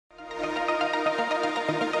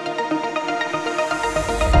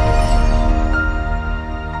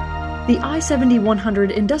The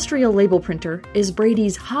i7100 industrial label printer is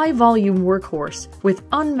Brady's high-volume workhorse with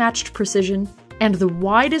unmatched precision and the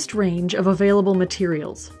widest range of available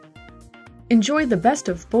materials. Enjoy the best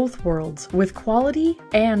of both worlds with quality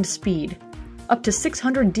and speed, up to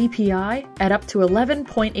 600 dpi at up to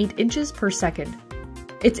 11.8 inches per second.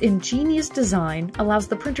 Its ingenious design allows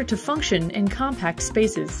the printer to function in compact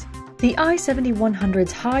spaces. The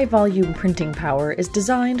i7100's high-volume printing power is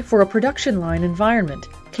designed for a production line environment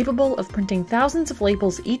capable of printing thousands of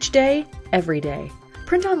labels each day, every day.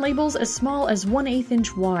 Print on labels as small as 1/8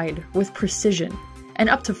 inch wide with precision, and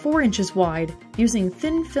up to 4 inches wide using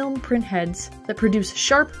thin film print heads that produce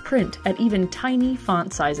sharp print at even tiny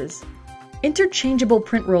font sizes. Interchangeable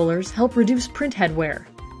print rollers help reduce print head wear,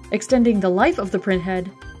 extending the life of the print head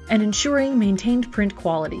and ensuring maintained print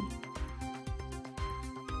quality.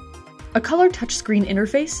 A color touchscreen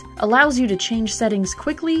interface allows you to change settings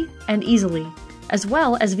quickly and easily, as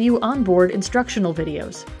well as view onboard instructional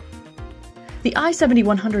videos. The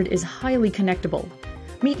i7100 is highly connectable.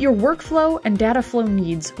 Meet your workflow and data flow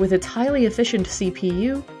needs with its highly efficient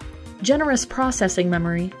CPU, generous processing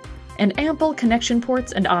memory, and ample connection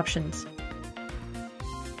ports and options.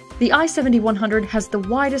 The i7100 has the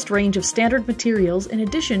widest range of standard materials in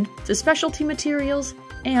addition to specialty materials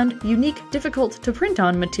and unique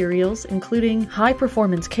difficult-to-print-on materials including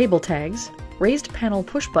high-performance cable tags, raised panel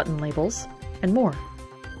push-button labels, and more.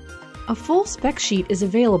 A full spec sheet is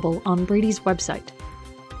available on Brady's website.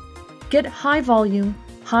 Get high-volume,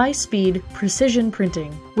 high-speed, precision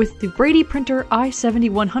printing with the BradyPrinter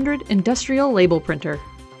i7100 industrial label printer.